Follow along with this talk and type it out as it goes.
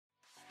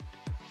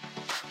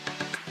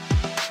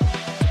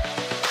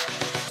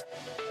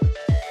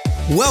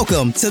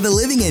Welcome to the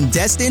Living in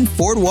Destin,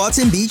 Fort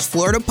Walton Beach,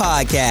 Florida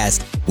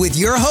podcast with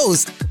your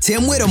host,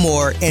 Tim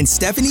Whittemore and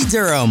Stephanie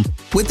Durham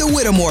with the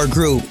Whittemore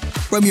Group.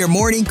 From your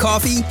morning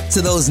coffee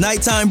to those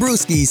nighttime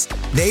brewskis,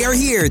 they are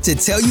here to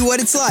tell you what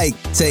it's like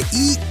to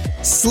eat,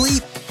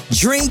 sleep,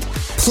 drink,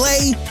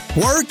 play,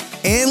 work,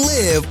 and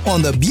live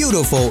on the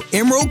beautiful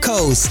Emerald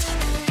Coast.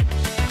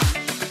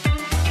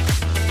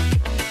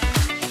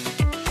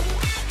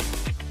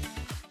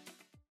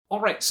 All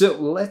right, so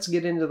let's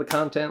get into the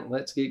content.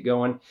 Let's get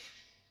going.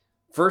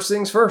 First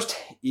things first,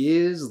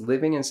 is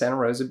living in Santa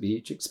Rosa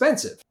Beach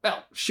expensive?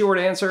 Well, short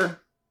answer,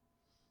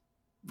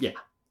 yeah,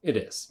 it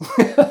is.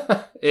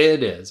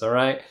 It is, all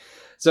right?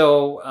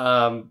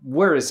 So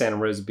where is Santa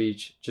Rosa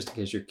Beach, just in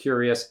case you're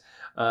curious?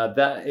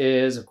 That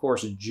is, of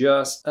course,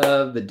 just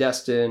of the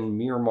Destin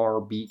Miramar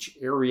Beach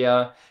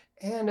area,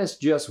 and it's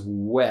just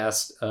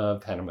west of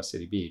Panama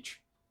City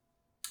Beach.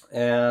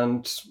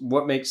 And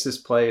what makes this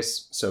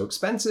place so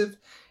expensive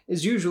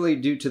is usually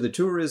due to the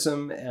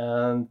tourism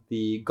and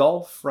the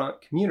Gulf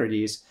front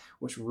communities,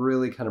 which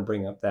really kind of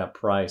bring up that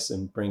price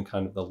and bring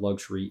kind of the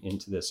luxury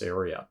into this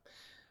area.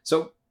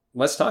 So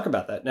let's talk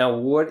about that. Now,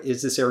 what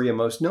is this area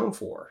most known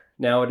for?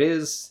 Now, it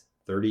is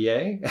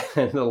 30A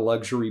and the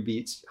luxury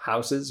beach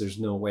houses. There's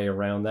no way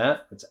around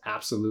that. It's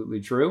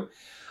absolutely true.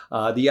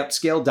 The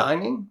upscale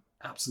dining,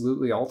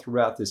 absolutely all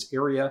throughout this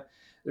area.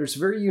 There's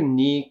very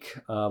unique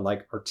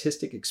like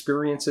artistic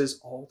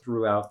experiences all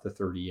throughout the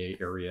 30A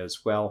area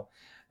as well.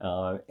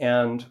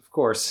 And of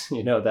course,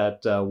 you know,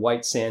 that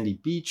white sandy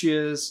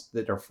beaches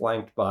that are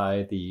flanked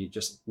by the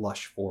just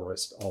lush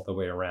forest all the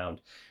way around.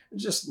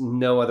 There's just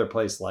no other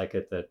place like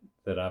it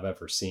that I've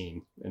ever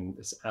seen. And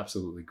it's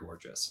absolutely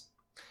gorgeous.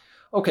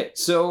 Okay,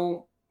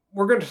 so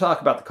we're going to talk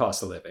about the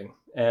cost of living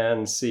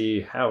and see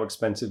how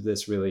expensive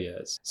this really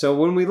is. So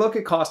when we look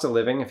at cost of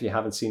living, if you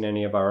haven't seen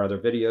any of our other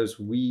videos,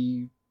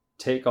 we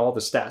take all the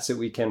stats that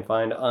we can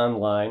find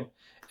online.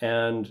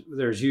 And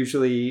there's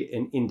usually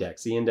an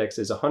index. The index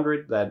is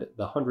 100. That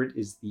the 100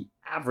 is the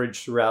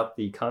average throughout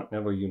the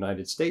continental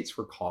United States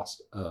for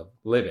cost of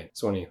living.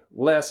 So any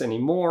less, any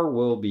more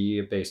will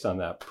be based on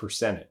that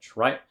percentage,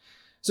 right?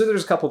 So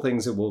there's a couple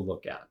things that we'll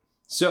look at.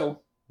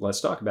 So let's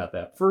talk about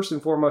that. First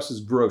and foremost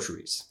is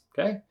groceries,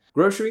 okay?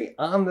 Grocery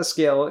on the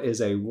scale is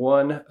a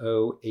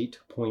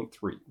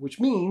 108.3,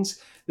 which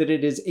means that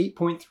it is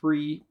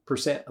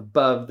 8.3%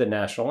 above the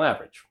national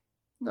average.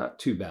 Not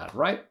too bad,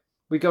 right?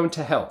 We go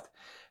into health.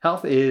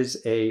 Health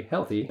is a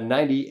healthy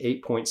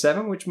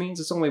 98.7, which means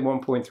it's only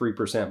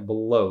 1.3%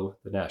 below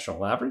the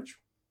national average.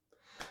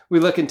 We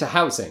look into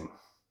housing.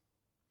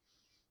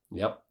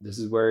 Yep, this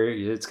is where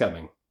it's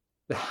coming.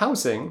 The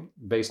housing,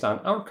 based on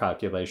our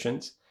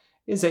calculations,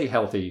 is a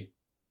healthy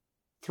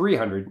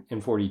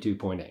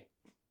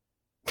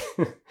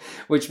 342.8,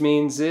 which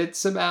means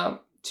it's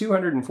about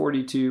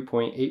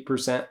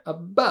 242.8%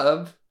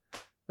 above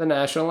the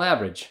national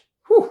average.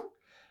 Whew.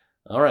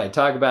 All right,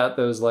 talk about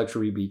those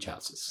luxury beach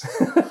houses.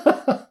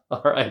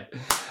 All right,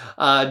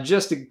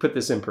 just to put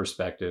this in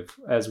perspective,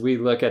 as we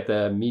look at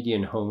the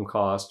median home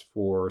cost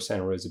for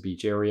Santa Rosa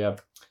Beach area,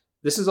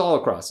 this is all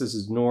across. This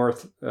is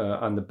north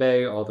on the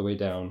bay all the way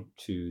down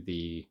to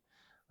the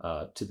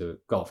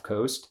Gulf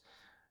Coast.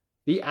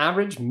 The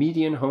average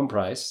median home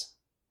price,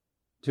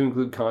 to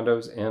include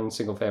condos and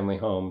single-family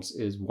homes,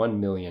 is $1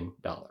 million.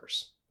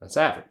 That's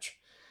average.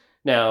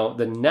 Now,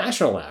 the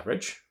national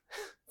average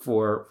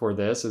for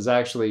this is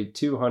actually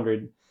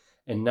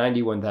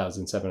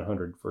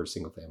 $291,700 for a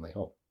single family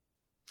home.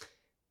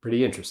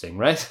 Pretty interesting,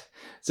 right?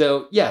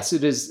 So yes,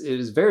 it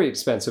is very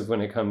expensive when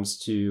it comes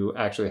to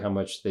actually how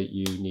much that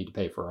you need to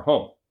pay for a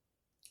home.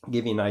 I'll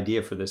give you an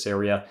idea for this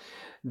area.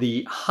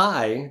 The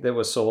high that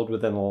was sold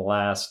within the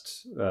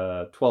last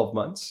 12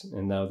 months,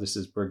 and now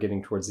we're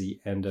getting towards the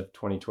end of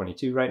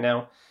 2022 right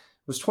now,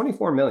 was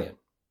 24 million.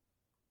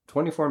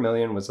 24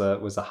 million was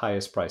the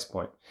highest price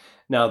point.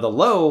 Now the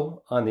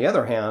low, on the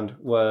other hand,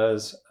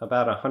 was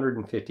about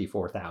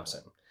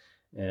 154,000.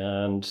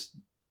 And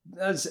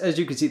as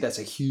you can see, that's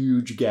a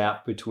huge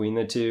gap between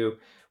the two.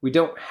 We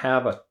don't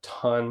have a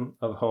ton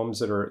of homes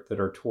that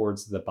are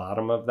towards the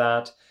bottom of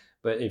that.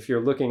 But if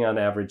you're looking on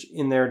average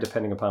in there,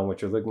 depending upon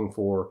what you're looking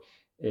for,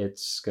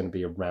 it's going to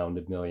be around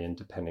 $1 million,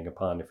 depending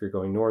upon if you're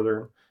going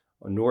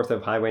north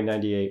of Highway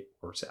 98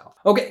 or south.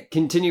 Okay,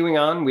 continuing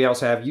on, we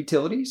also have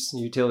utilities.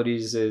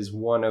 Utilities is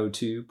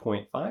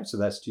 102.5, so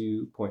that's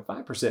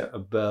 2.5%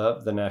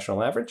 above the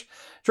national average.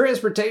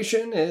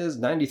 Transportation is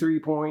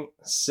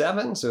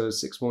 93.7, so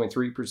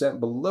 6.3%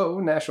 below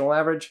national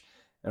average.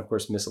 And of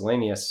course,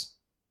 miscellaneous,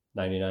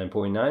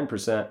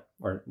 99.9%,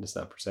 or it's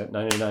not percent,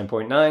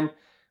 99.9,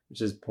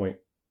 which is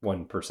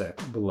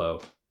 0.1%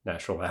 below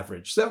national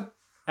average. So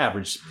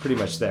average pretty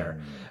much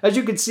there. As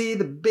you can see,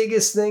 the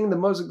biggest thing, the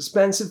most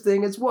expensive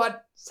thing is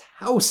what? It's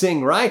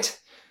housing, right?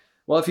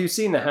 Well, if you've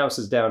seen the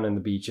houses down in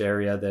the beach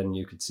area, then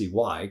you could see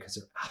why, because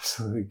they're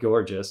absolutely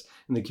gorgeous.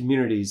 And the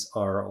communities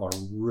are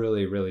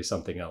really, really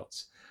something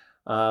else.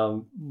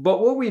 But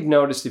what we've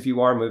noticed if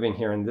you are moving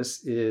here, and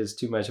this is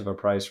too much of a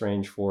price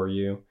range for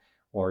you,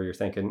 or you're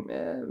thinking,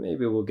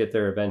 maybe we'll get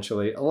there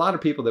eventually. A lot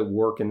of people that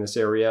work in this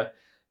area,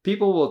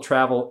 people will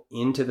travel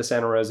into the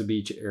Santa Rosa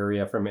Beach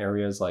area from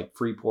areas like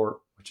Freeport,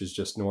 which is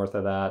just north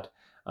of that,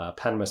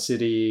 Panama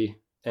City,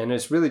 and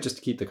it's really just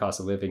to keep the cost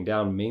of living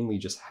down, mainly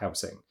just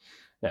housing.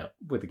 Now,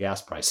 with the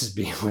gas prices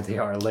being what they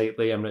are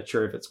lately, I'm not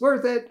sure if it's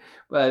worth it,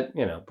 but,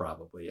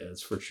 probably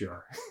is for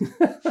sure.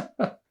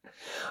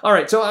 All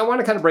right, so I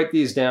want to kind of break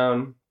these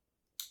down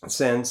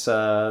since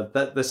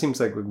that seems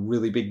like a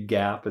really big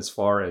gap as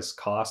far as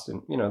cost.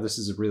 And, this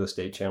is a real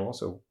estate channel,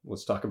 so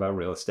let's talk about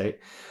real estate.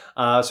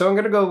 So I'm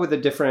going to go with a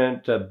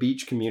different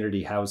beach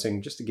community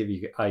housing just to give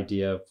you an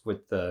idea of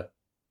what the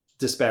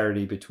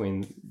disparity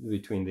between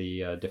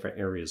the different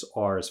areas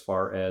are as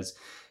far as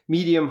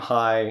medium,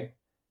 high,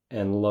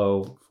 and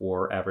low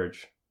for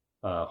average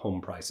home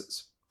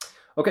prices.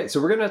 Okay,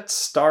 so we're going to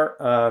start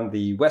on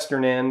the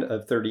western end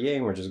of 30A,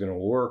 and we're just going to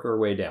work our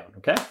way down,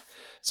 okay?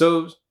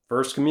 So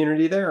first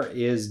community there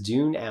is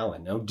Dune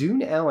Allen. Now,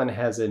 Dune Allen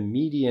has a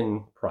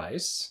median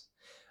price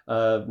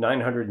of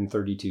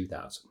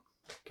 $932,000,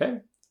 okay?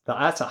 Now,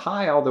 that's a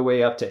high all the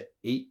way up to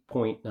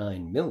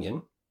 $8.9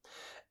 million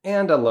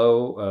and a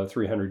low of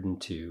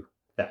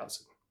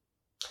 $302,000.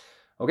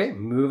 Okay,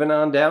 moving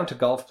on down to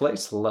Golf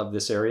Place. Love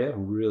this area.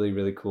 Really,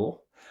 really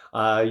cool.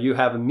 You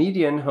have a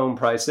median home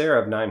price there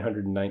of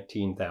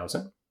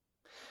 $919,000.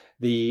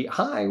 The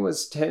high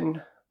was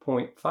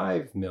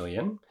 $10.5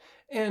 million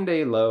and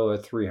a low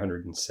of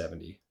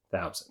 $370,000.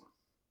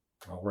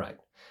 All right,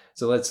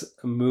 so let's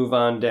move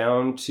on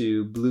down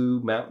to Blue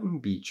Mountain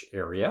Beach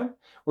area,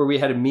 where we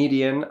had a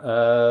median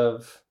home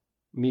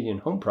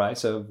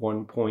price of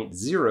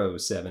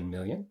 $1.07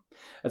 million.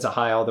 That's a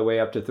high all the way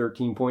up to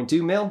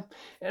 $13.2 million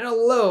and a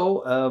low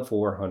of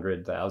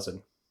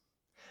 $400,000.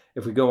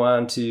 If we go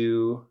on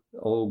to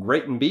old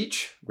Grayton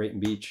Beach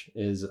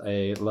is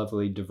a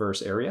lovely,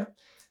 diverse area.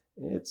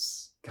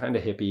 It's kind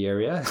of hippie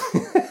area.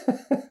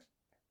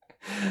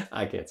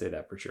 I can't say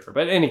that for sure.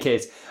 But in any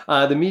case,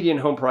 the median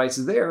home price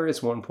there is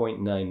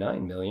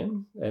 $1.99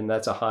 million, and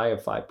that's a high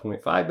of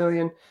 $5.5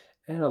 million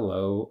and a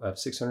low of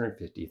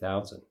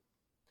 $650,000.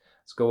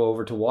 Let's go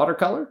over to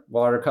Watercolor.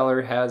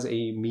 Watercolor has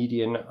a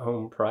median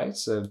home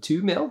price of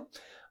 $2 million,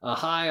 a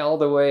high all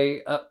the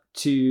way up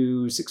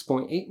to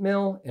 $6.8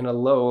 million, and a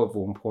low of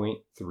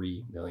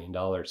 $1.3 million.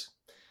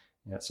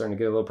 Yeah, it's starting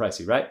to get a little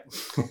pricey, right?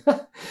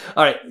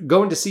 All right,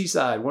 going to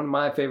Seaside, one of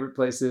my favorite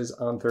places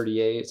on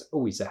 30A. It's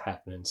always a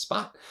happening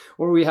spot,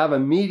 where we have a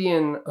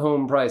median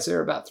home price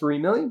there about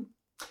 $3 million,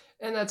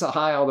 and that's a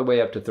high all the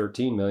way up to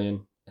 $13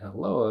 million, and a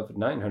low of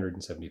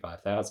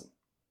 $975,000.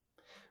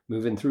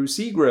 Moving through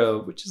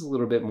Seagrove, which is a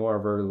little bit more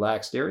of a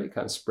relaxed area,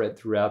 kind of spread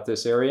throughout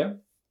this area.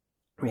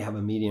 We have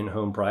a median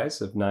home price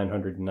of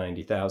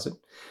 $990,000.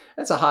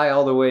 That's a high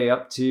all the way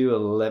up to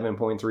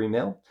 $11.3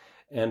 million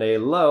and a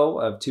low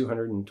of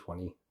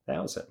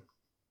 $220,000.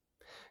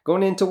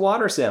 Going into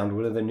Watersound,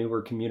 one of the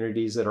newer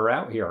communities that are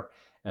out here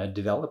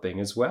developing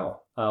as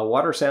well.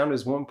 Watersound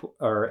is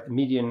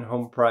median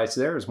home price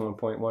there is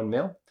 $1.1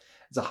 million.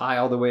 It's a high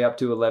all the way up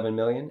to $11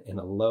 million and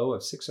a low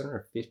of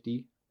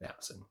 $650,000.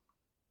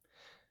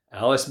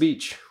 Alice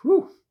Beach.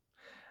 Whew.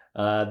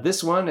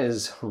 This one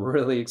is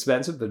really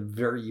expensive, but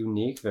very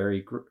unique,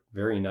 very,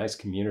 very nice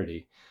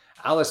community.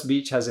 Alice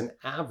Beach has an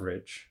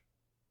average,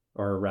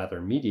 or rather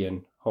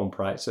median, home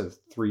price of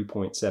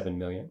 $3.7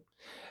 million.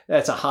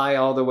 That's a high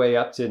all the way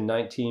up to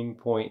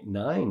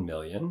 $19.9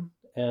 million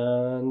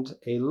and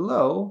a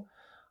low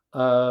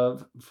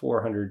of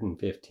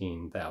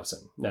 $415,000.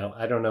 Now,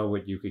 I don't know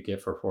what you could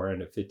get for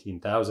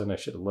 $415,000. I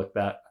should have looked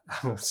that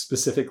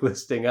specific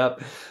listing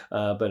up,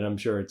 but I'm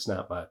sure it's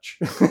not much.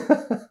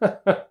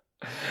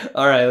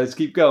 All right, let's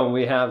keep going.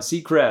 We have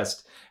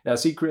Seacrest. Now,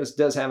 Seacrest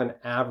does have an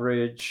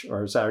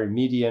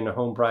median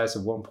home price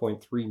of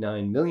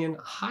 $1.39 million,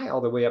 high all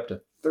the way up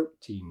to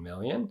 $13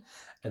 million,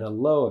 and a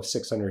low of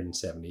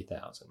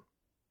 $670,000.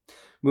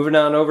 Moving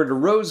on over to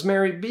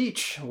Rosemary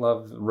Beach.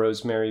 Love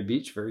Rosemary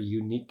Beach, very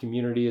unique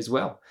community as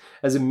well.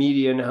 Has a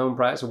median home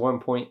price of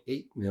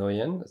 $1.8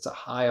 million. That's a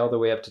high all the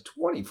way up to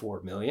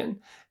 $24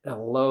 million, and a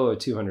low of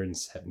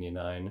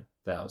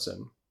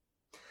 $279,000.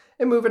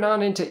 And moving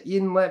on into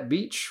Inlet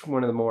Beach,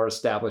 one of the more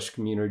established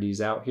communities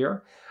out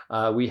here.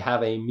 We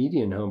have a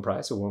median home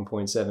price of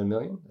 $1.7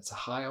 million. That's a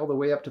high all the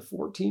way up to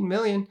 $14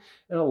 million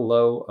and a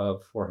low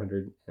of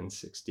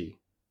 $460,000.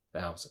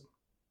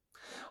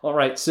 All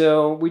right,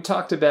 so we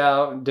talked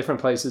about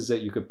different places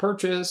that you could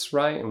purchase,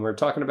 right? And we're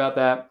talking about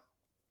that.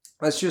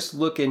 Let's just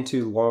look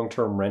into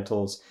long-term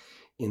rentals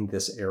in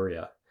this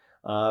area.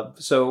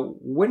 So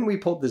when we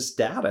pulled this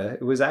data,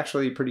 it was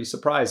actually pretty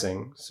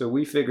surprising. So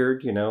we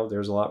figured,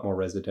 there's a lot more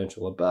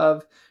residential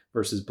above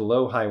versus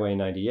below Highway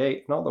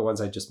 98. And all the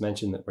ones I just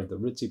mentioned that were the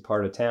ritzy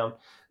part of town,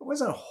 there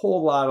wasn't a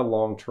whole lot of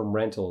long-term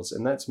rentals.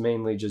 And that's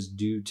mainly just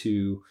due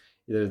to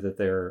either that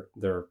they're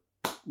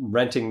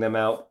renting them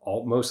out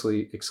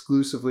mostly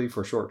exclusively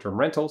for short-term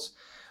rentals,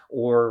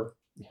 or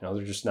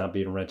they're just not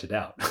being rented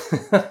out.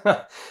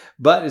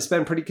 But it's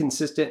been pretty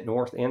consistent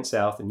north and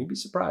south, and you'd be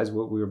surprised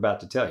what we were about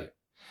to tell you.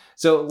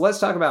 So let's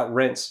talk about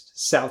rents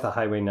south of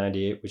Highway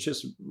 98, which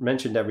just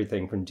mentioned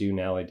everything from Dune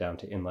Alley down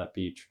to Inlet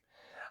Beach.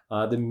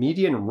 The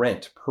median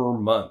rent per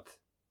month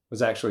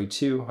was actually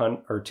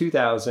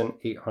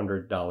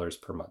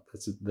 $2,800 per month.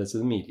 That's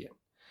the median.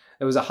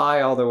 It was a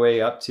high all the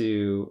way up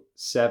to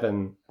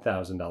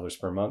 $7,000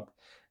 per month,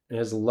 and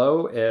as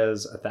low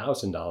as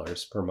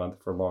 $1,000 per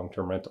month for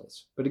long-term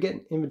rentals. But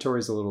again, inventory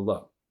is a little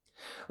low.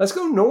 Let's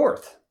go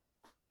north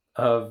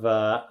of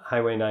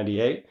Highway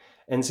 98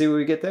 and see what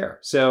we get there.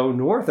 So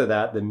north of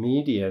that, the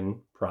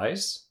median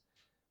price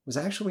was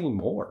actually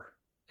more.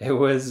 It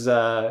was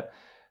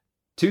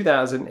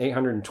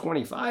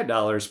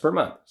 $2,825 per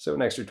month. So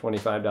an extra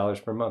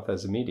 $25 per month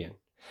as a median.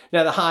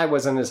 Now the high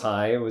wasn't as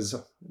high.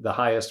 The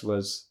highest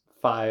was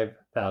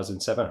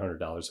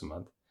 $5,700 a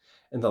month.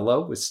 And the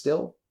low was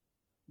still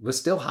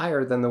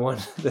higher than the one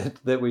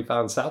that we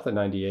found south of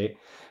 98,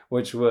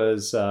 which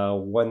was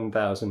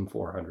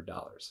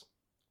 $1,400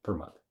 per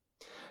month.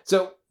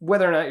 So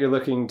whether or not you're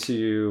looking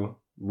to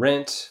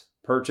rent,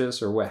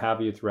 purchase, or what have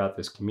you throughout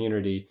this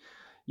community,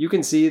 you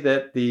can see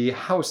that the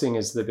housing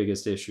is the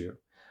biggest issue.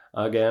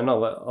 Again,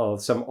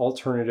 some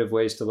alternative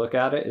ways to look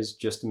at it is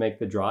just to make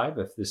the drive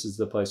if this is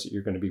the place that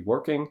you're going to be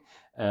working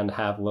and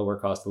have lower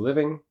cost of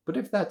living. But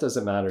if that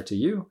doesn't matter to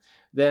you,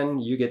 then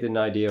you get an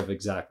idea of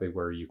exactly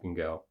where you can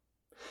go.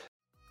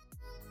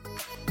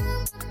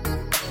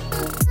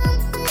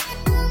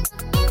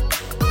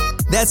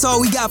 That's all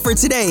we got for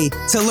today.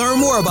 To learn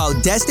more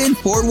about Destin,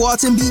 Fort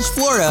Walton Beach,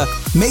 Florida,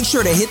 make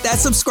sure to hit that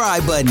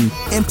subscribe button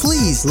and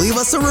please leave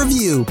us a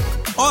review.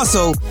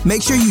 Also,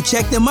 make sure you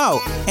check them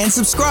out and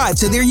subscribe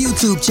to their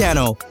YouTube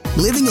channel,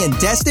 Living in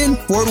Destin,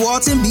 Fort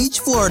Walton Beach,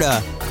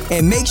 Florida.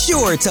 And make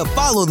sure to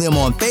follow them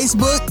on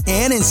Facebook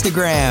and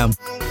Instagram.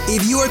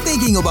 If you are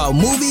thinking about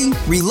moving,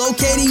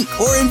 relocating,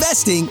 or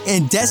investing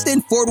in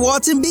Destin, Fort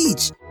Walton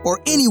Beach, or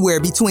anywhere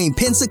between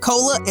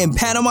Pensacola and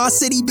Panama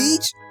City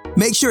Beach,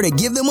 make sure to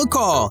give them a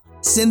call,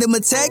 send them a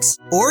text,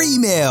 or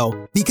email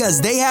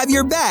because they have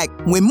your back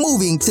when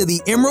moving to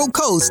the Emerald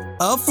Coast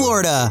of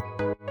Florida.